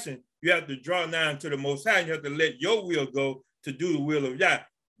compassion, you have to draw nigh to the Most High. You have to let your will go to do the will of Yah.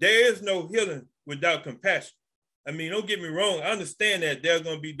 There is no healing without compassion. I mean, don't get me wrong. I understand that there are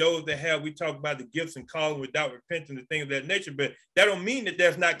going to be those that we talk about the gifts and calling without repentance and things of that nature, but that don't mean that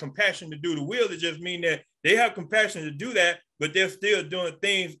there's not compassion to do the will. It just means that they have compassion to do that, but they're still doing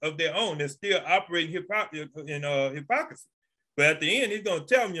things of their own. They're still operating hypocrisy. But at the end, he's going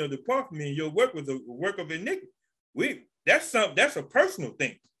to tell them, depart from me, and your work was a work of iniquity. That's a personal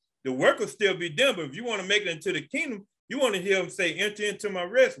thing. The work will still be done, but if you want to make it into the kingdom, you want to hear him say, enter into my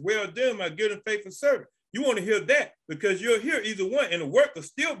rest. Well done, my good and faithful servant. You want to hear that, because you'll hear either one and the work will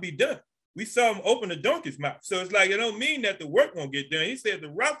still be done. We saw him open the donkey's mouth. So it's like, it don't mean that the work won't get done. He said the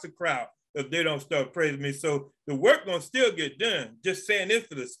rocks will cry out if they don't start praising me. So the work gonna still get done. Just saying this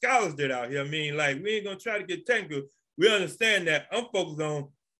for the scholars that out here. I mean, like, we ain't gonna try to get technical. We understand that I'm focused on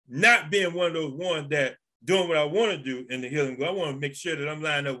not being one of those ones that doing what I want to do in the healing. I want to make sure that I'm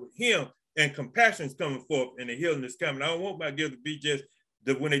lined up with him and compassion is coming forth and the healing is coming. I don't want my gift to be just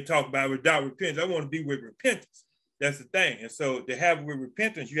when they talk about without repentance. I want to be with repentance. That's the thing. And so to have with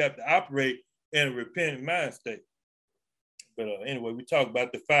repentance, you have to operate in a repentant mind state. But anyway, we talk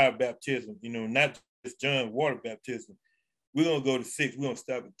about the fire baptism, not just John water baptism. We're going to go to 6. We're going to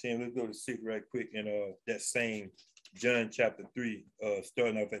stop at 10. Let's go to 6 right quick. And that same John chapter 3,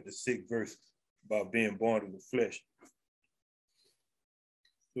 starting off at the 6th verse about being born of the flesh.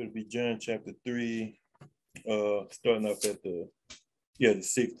 So it'll be John chapter 3, starting off at the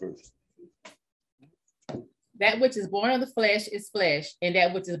 6th verse. That which is born of the flesh is flesh, and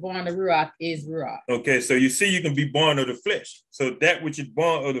that which is born of the Ruach is Ruach. Okay, so you see, you can be born of the flesh. So that which is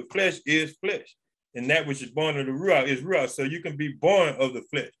born of the flesh is flesh, and that which is born of the Ruach is Ruach. So you can be born of the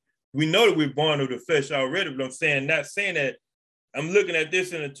flesh. We know that we're born of the flesh already, but I'm not saying that. I'm looking at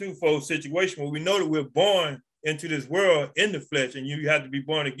this in a twofold situation where we know that we're born into this world in the flesh, and you have to be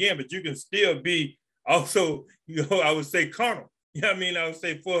born again, but you can still be also, I would say carnal. You know what I mean? I would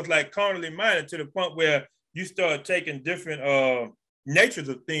say for us like carnally minded, to the point where you start taking different natures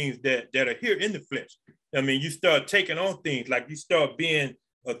of things that are here in the flesh. I mean, you start taking on things, like you start being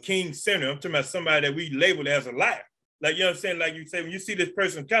a king sinner. I'm talking about somebody that we labeled as a liar. Like, you know what I'm saying? Like you say, when you see this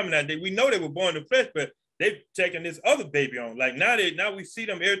person coming out, we know they were born in the flesh, but they've taken this other baby on. Like now we see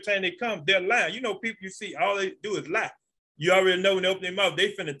them every time they come, they're lying. You know, people you see, all they do is lie. You already know when they open their mouth,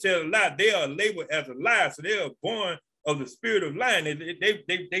 they finna tell a lie. They are labeled as a liar. So they are born of the spirit of lying.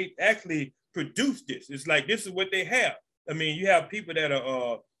 They actually produce this. It's like, this is what they have. I mean, you have people that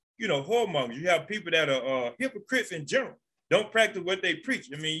are, you know, whoremongers. You have people that are hypocrites in general. Don't practice what they preach.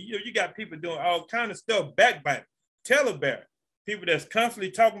 I mean, you got people doing all kind of stuff, backbiting, telebearing, people that's constantly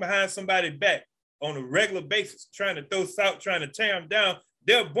talking behind somebody's back on a regular basis, trying to throw salt, trying to tear them down.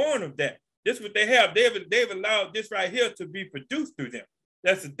 They're born of that. This is what they have. They've allowed this right here to be produced through them.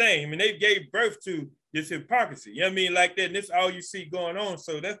 That's the thing. I mean, they gave birth to this hypocrisy. You know what I mean? Like that, and this is all you see going on.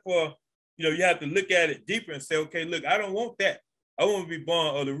 So therefore, you know, you have to look at it deeper and say, okay, look, I don't want that. I want to be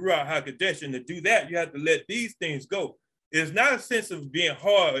born of the Ruach HaKodesh. And to do that, you have to let these things go. It's not a sense of being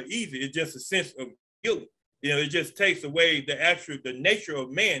hard or easy. It's just a sense of guilt. You know, it just takes away the nature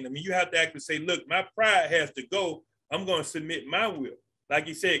of man. I mean, you have to actually say, look, my pride has to go. I'm going to submit my will. Like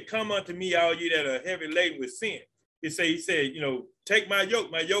he said, come unto me, all you that are heavy laden with sin. He said, you know, take my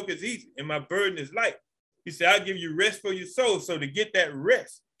yoke is easy and my burden is light. He said, I'll give you rest for your soul. So to get that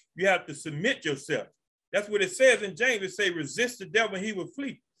rest, you have to submit yourself. That's what it says in James. It says, resist the devil and he will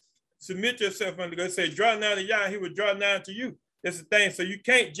flee. Submit yourself unto God. It says, draw nigh to Yah, he will draw nigh to you. That's the thing. So you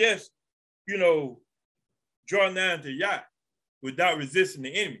can't just, you know, draw nigh to Yah without resisting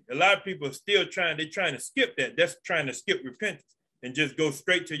the enemy. A lot of people are still trying to skip that. That's trying to skip repentance and just go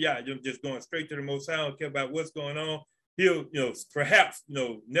straight to Yah. You're just going straight to the Most High. I don't care about what's going on. He'll, you know, perhaps, you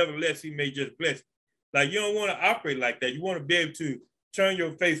know, nevertheless, he may just bless you. Like, you don't want to operate like that. You want to be able to turn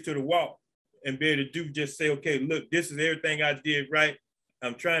your face to the wall and be able to just say, okay, look, this is everything I did right.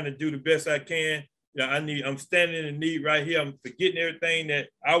 I'm trying to do the best I can. You know, I'm standing in need right here. I'm forgetting everything that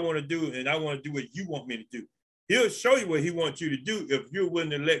I want to do, and I want to do what you want me to do. He'll show you what he wants you to do if you're willing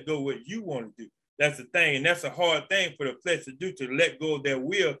to let go of what you want to do. That's the thing. And that's a hard thing for the flesh to do, to let go of their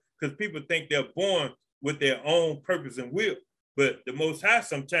will, because people think they're born with their own purpose and will. But the Most High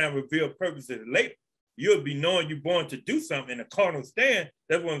sometimes reveal purposes later. You'll be knowing you're born to do something in a carnal stand.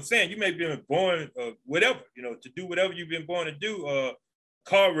 That's what I'm saying. You may be born whatever, you know, to do whatever you've been born to do,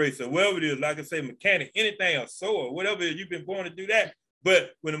 car racer, whatever it is, like I say, mechanic, anything, a sewer, whatever it is, you've been born to do that.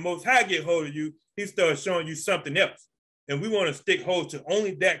 But when the Most High get hold of you, he starts showing you something else. And we want to stick hold to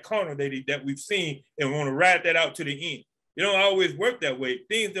only that carnal that we've seen, and we want to ride that out to the end. It don't always work that way.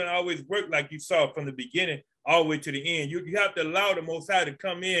 Things don't always work like you saw from the beginning all the way to the end. You have to allow the Most High to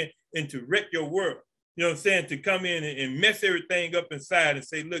come in and to wreck your world. You know what I'm saying? To come in and mess everything up inside and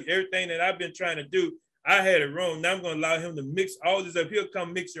say, look, everything that I've been trying to do, I had it wrong. Now I'm going to allow him to mix all this up. He'll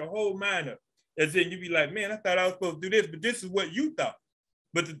come mix your whole mind up. As in you be like, man, I thought I was supposed to do this, but this is what you thought.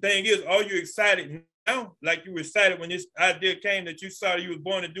 But the thing is, are you excited now? Like you were excited when this idea came that you saw you was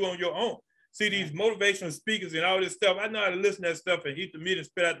born to do on your own. See, these motivational speakers and all this stuff, I know how to listen to that stuff and eat the meat and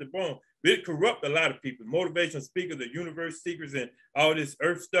spit out the bone. But it corrupts a lot of people. Motivational speakers, the universe seekers, and all this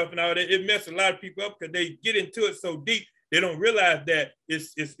earth stuff and all that. It messes a lot of people up because they get into it so deep, they don't realize that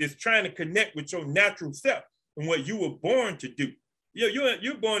it's trying to connect with your natural self and what you were born to do.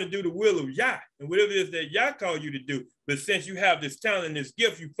 You're born to do the will of Yah and whatever it is that Yah called you to do. But since you have this talent and this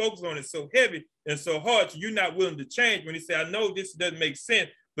gift, you focus on it so heavy and so hard, so you're not willing to change. When he say, I know this doesn't make sense,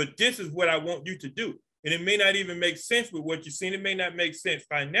 but this is what I want you to do. And it may not even make sense with what you've seen. It may not make sense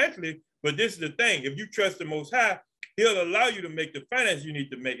financially, but this is the thing. If you trust the Most High, he'll allow you to make the finance you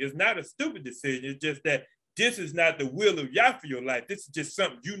need to make. It's not a stupid decision. It's just that this is not the will of Yah for your life. This is just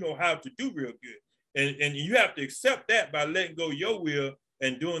something you know how to do real good. And you have to accept that by letting go your will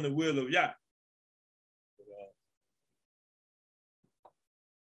and doing the will of Yah.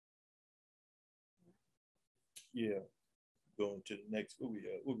 Yeah. Going to the next,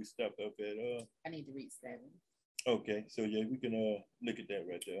 where we stopped up at. I need to read 7. Okay, so yeah, we can look at that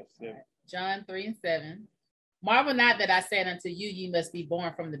right there. Right. John 3:7. Marvel not that I said unto you, ye must be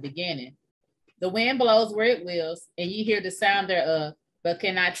born from the beginning. The wind blows where it wills, and ye hear the sound thereof, but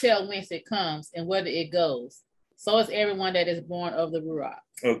cannot tell whence it comes and whither it goes. So is everyone that is born of the Ruach.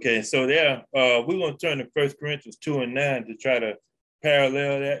 Okay, so there, we're going to turn to 1 Corinthians 2:9 to try to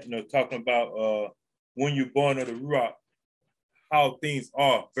parallel that, talking about when you're born of the Ruach, how things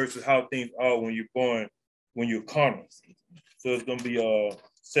are versus how things are when you're born, when you're carnal. So it's going to be 2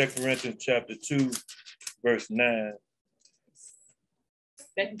 Corinthians chapter 2, verse 9.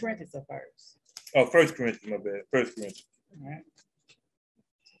 2 Corinthians or first? Oh, 1 Corinthians, my bad. 1 Corinthians. All right.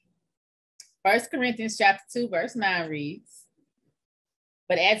 1 Corinthians chapter 2, verse 9 reads,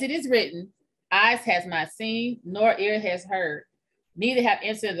 But as it is written, eyes has not seen, nor ear has heard, neither have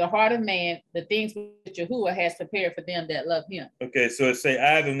entered the heart of man the things which Yahuwah has prepared for them that love him. Okay, so it say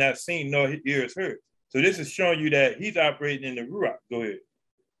eyes have not seen, nor ears heard. So this is showing you that he's operating in the Ruach. Go ahead.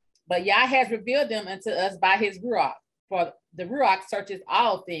 But Yah has revealed them unto us by his Ruach. For the Ruach searches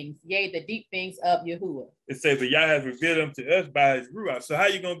all things, yea, the deep things of Yahuwah. It says, but Yah has revealed them to us by his Ruach. So how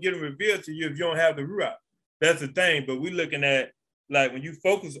you going to get them revealed to you if you don't have the Ruach? That's the thing. But we're looking at, like, when you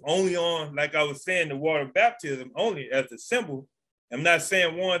focus only on, like I was saying, the water baptism only as a symbol. I'm not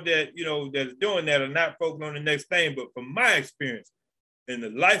saying one that, you know, that's doing that or not focused on the next thing, but from my experience and the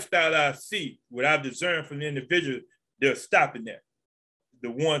lifestyle I see, what I've discerned from the individual, they're stopping that.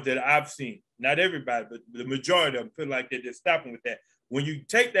 The ones that I've seen, not everybody, but the majority of them feel like they're just stopping with that. When you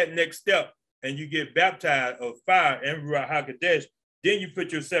take that next step and you get baptized of fire and Ruach HaKodesh, then you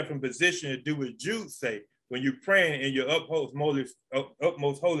put yourself in position to do what Jude say when you're praying in your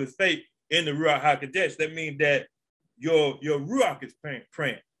utmost holy faith in the Ruach HaKodesh. That means that your Ruach is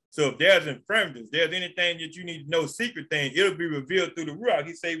praying. So if there's infirmities, there's anything that you need to know, secret thing, it'll be revealed through the Ruach.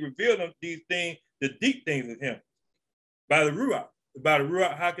 He say, reveal them these things, the deep things of him by the Ruach. About the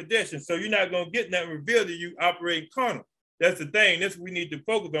Ruach HaKodesh. And so you're not going to get nothing revealed to you operating carnal. That's the thing. That's what we need to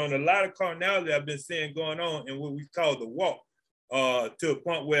focus on. A lot of carnality I've been seeing going on in what we call the walk, to a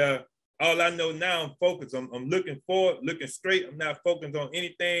point where all I know now I'm focused. I'm looking forward, looking straight. I'm not focused on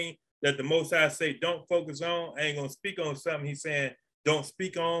anything that the Most High say don't focus on. I ain't going to speak on something he's saying don't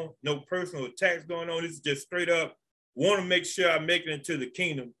speak on. No personal attacks going on. This is just straight up want to make sure I make it into the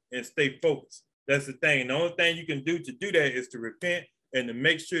kingdom and stay focused. That's the thing. The only thing you can do to do that is to repent and to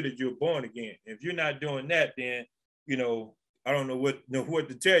make sure that you're born again. If you're not doing that, then, you know, I don't know what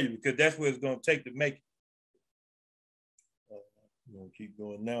to tell you, because that's what it's going to take to make it. We're going to keep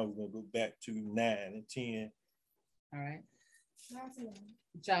going now. We're going to go back to 9 and 10. All right.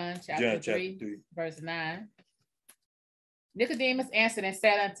 John chapter 3, verse 9. Nicodemus answered and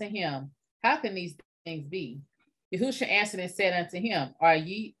said unto him, how can these things be? Yahushua answered and said unto him, Are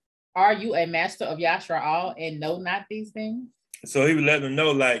you a master of Yashar and know not these things? So he would let them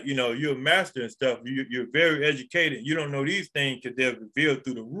know, like, you know, you're a master and stuff. You're very educated. You don't know these things because they're revealed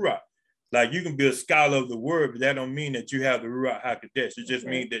through the Ruach. Like, you can be a scholar of the word, but that don't mean that you have the Ruach HaKodesh. It just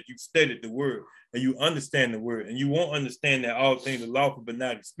means that you studied the word and you understand the word. And you won't understand that all things are lawful but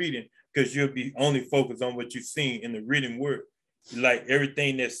not expedient, because you'll be only focused on what you've seen in the written word. Like,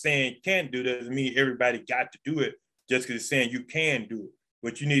 everything that's saying can do doesn't mean everybody got to do it just because it's saying you can do it.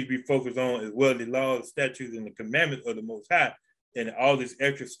 What you need to be focused on is well the laws, statutes, and the commandments of the Most High, and all this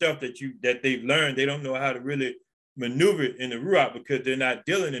extra stuff that they've learned. They don't know how to really maneuver it in the Ruach because they're not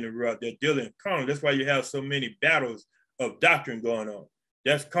dealing in the Ruach. They're dealing in carnal. That's why you have so many battles of doctrine going on.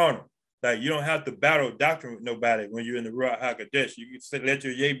 That's carnal. Like, you don't have to battle doctrine with nobody when you're in the Ruach HaKodesh. You can say, let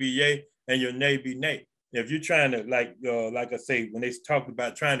your yea be yea and your nay be nay. If you're trying to, like I say, when they talk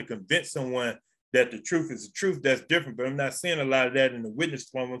about trying to convince someone that the truth is the truth, that's different. But I'm not seeing a lot of that in the witness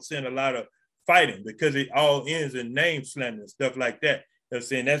form. I'm seeing a lot of fighting because it all ends in name slander and stuff like that. They're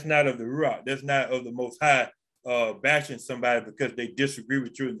saying that's not of the Ruach. That's not of the Most High, bashing somebody because they disagree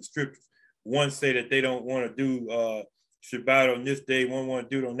with you in the scriptures. One say that they don't want to do Shabbat on this day, one want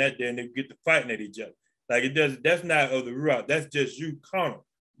to do it on that day, and they get to fighting at each other. Like, it does. That's not of the Ruach. That's just you carnal.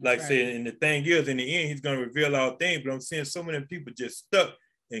 Like, right. Saying, and the thing is, in the end, he's going to reveal all things. But I'm seeing so many people just stuck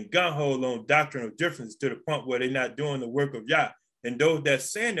and gun-hole on doctrinal differences to the point where they're not doing the work of Yah. And those that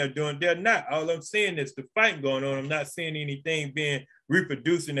saying they're doing, they're not. All I'm seeing is the fighting going on. I'm not seeing anything being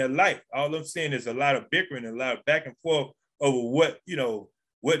reproduced in their life. All I'm seeing is a lot of bickering and a lot of back and forth over what, you know,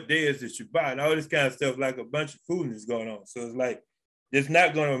 what day is the Shabbat and all this kind of stuff, like a bunch of foolishness going on. So it's like, it's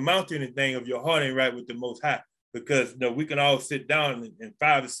not going to amount to anything if your heart ain't right with the Most High, because, you know, we can all sit down and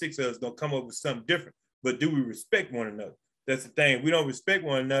 5 or 6 of us going to come up with something different. But do we respect one another? That's the thing. If we don't respect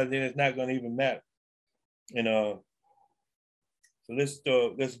one another, then it's not going to even matter. And so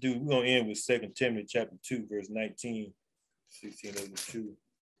we're going to end with 2 Timothy chapter 2, verse 19, 16 over 2.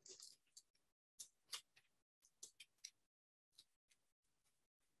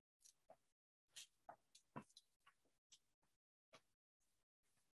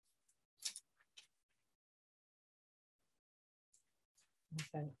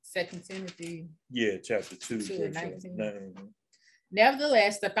 Okay. 2 Timothy. Yeah, chapter 2, 2 verse 19. 19.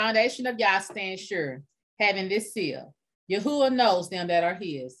 Nevertheless, the foundation of Yah stands sure, having this seal. Yahuwah knows them that are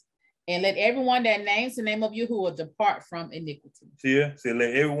his. And let everyone that names the name of Yahuwah depart from iniquity. See,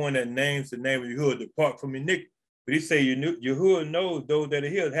 let everyone that names the name of Yahuwah depart from iniquity. But he say, Yahuwah knows those that are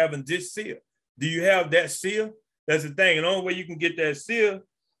his, having this seal. Do you have that seal? That's the thing. And the only way you can get that seal,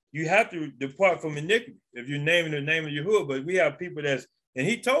 you have to depart from iniquity if you're naming the name of Yahuwah. But we have people that's And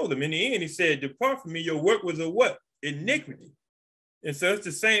he told them in the end, he said, depart from me, your work was a what? Iniquity. And so it's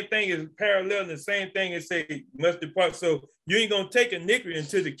the same thing as parallel, and the same thing as say, must depart. So you ain't gonna take iniquity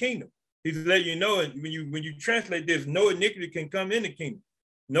into the kingdom. He's letting you know, and when you translate this, no iniquity can come in the kingdom.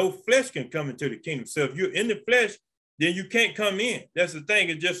 No flesh can come into the kingdom. So if you're in the flesh, then you can't come in. That's the thing,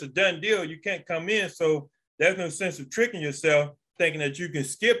 it's just a done deal. You can't come in. So there's no sense of tricking yourself, thinking that you can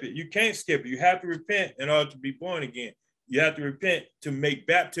skip it. You can't skip it. You have to repent in order to be born again. You have to repent to make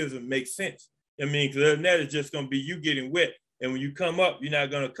baptism make sense. I mean, because other than that, it's just gonna be you getting wet. And when you come up, you're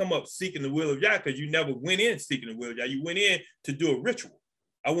not gonna come up seeking the will of Yah, because you never went in seeking the will of Yah. You went in to do a ritual.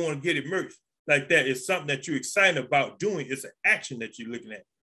 I want to get immersed. Like that is something that you're excited about doing. It's an action that you're looking at.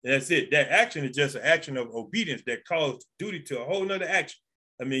 And that's it. That action is just an action of obedience that calls duty to a whole nother action.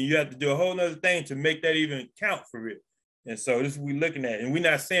 I mean, you have to do a whole nother thing to make that even count for it. And so this is what we're looking at. And we're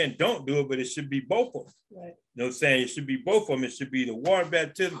not saying don't do it, but it should be both of them. Right. You know what I'm saying? It should be both of them. It should be the water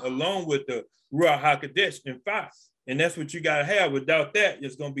baptism along with the Ruach HaKodesh and fire. And that's what you got to have. Without that,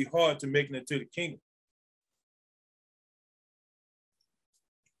 it's going to be hard to make it into the kingdom.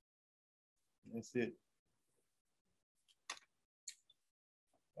 That's it.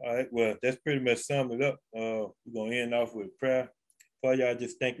 All right, well, that's pretty much summed it up. We're going to end off with prayer. Father, y'all,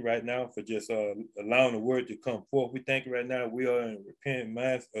 just thank you right now for just allowing the word to come forth. We thank you right now we are in a repentant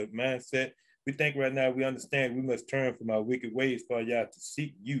mindset. We thank you right now we understand we must turn from our wicked ways, Father, y'all, to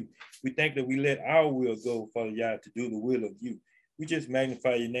seek you. We thank that we let our will go, Father, y'all, to do the will of you. We just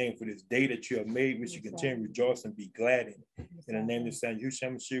magnify your name for this day that you have made, which you continue to rejoice and be glad in. In the name of the Son,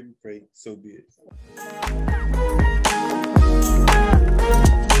 Yahushua HaMashiach, we pray. So be it.